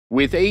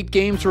With 8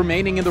 games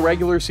remaining in the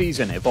regular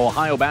season, if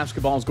Ohio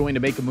basketball is going to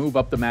make a move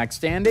up the MAC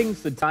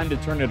standings, the time to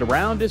turn it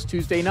around is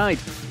Tuesday night.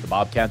 The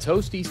Bobcats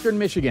host Eastern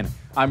Michigan.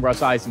 I'm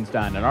Russ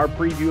Eisenstein, and our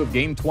preview of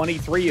Game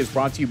 23 is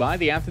brought to you by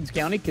the Athens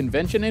County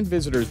Convention and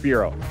Visitors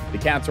Bureau. The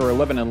Cats are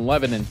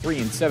 11-11 and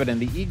 3-7,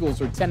 and the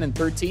Eagles are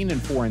 10-13 and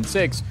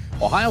 4-6.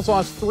 Ohio's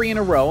lost 3 in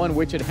a row in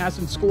which it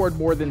hasn't scored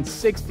more than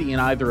 60 in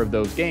either of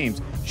those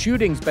games.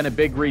 Shooting's been a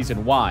big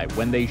reason why.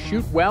 When they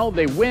shoot well,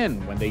 they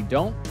win. When they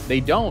don't, they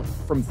don't.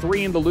 From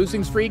 3 in the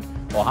losing streak,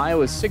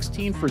 Ohio is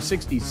 16 for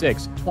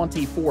 66,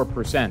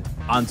 24%.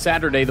 On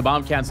Saturday, the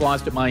Bobcats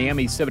lost at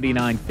Miami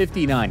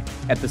 79-59.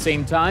 At the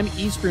same time,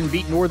 Eastern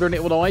beat Northern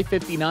Illinois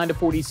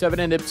 59-47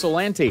 in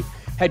Ypsilanti.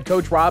 Head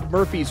coach Rob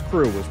Murphy's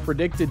crew was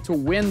predicted to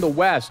win the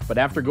West, but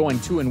after going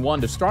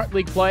 2-1 to start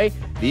league play,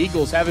 the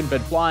Eagles haven't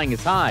been flying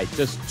as high,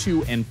 just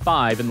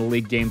 2-5 in the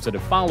league games that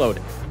have followed.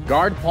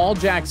 Guard Paul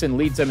Jackson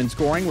leads them in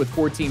scoring with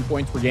 14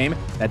 points per game.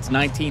 That's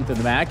 19th in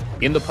the MAC.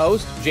 In the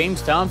post,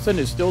 James Thompson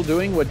is still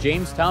doing what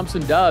James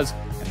Thompson does,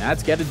 and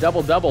that's get a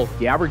double-double.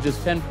 He averages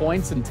 10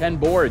 points and 10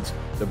 boards.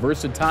 The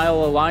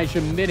versatile Elijah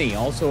Minnie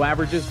also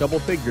averages double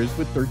figures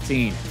with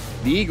 13.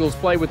 The Eagles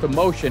play with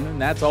emotion,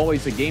 and that's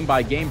always a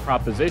game-by-game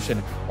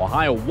proposition.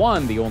 Ohio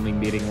won the only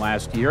meeting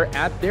last year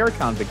at their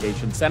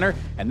Convocation Center,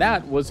 and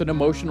that was an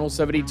emotional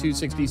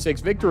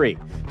 72-66 victory.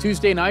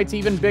 Tuesday night's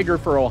even bigger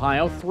for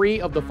Ohio. 3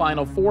 of the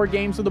final 4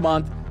 games of the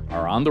month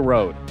are on the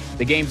road.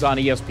 The game's on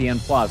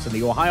ESPN+, and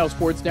the Ohio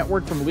Sports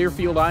Network from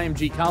Learfield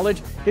IMG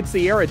College hits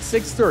the air at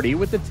 6:30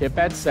 with the tip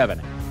at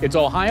 7. It's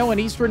Ohio and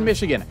Eastern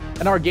Michigan,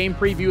 and our game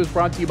preview is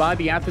brought to you by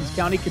the Athens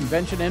County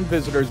Convention and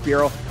Visitors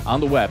Bureau on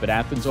the web at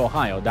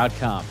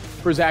AthensOhio.com.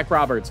 For Zach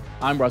Roberts,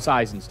 I'm Russ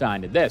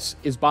Eisenstein, and this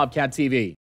is Bobcat TV.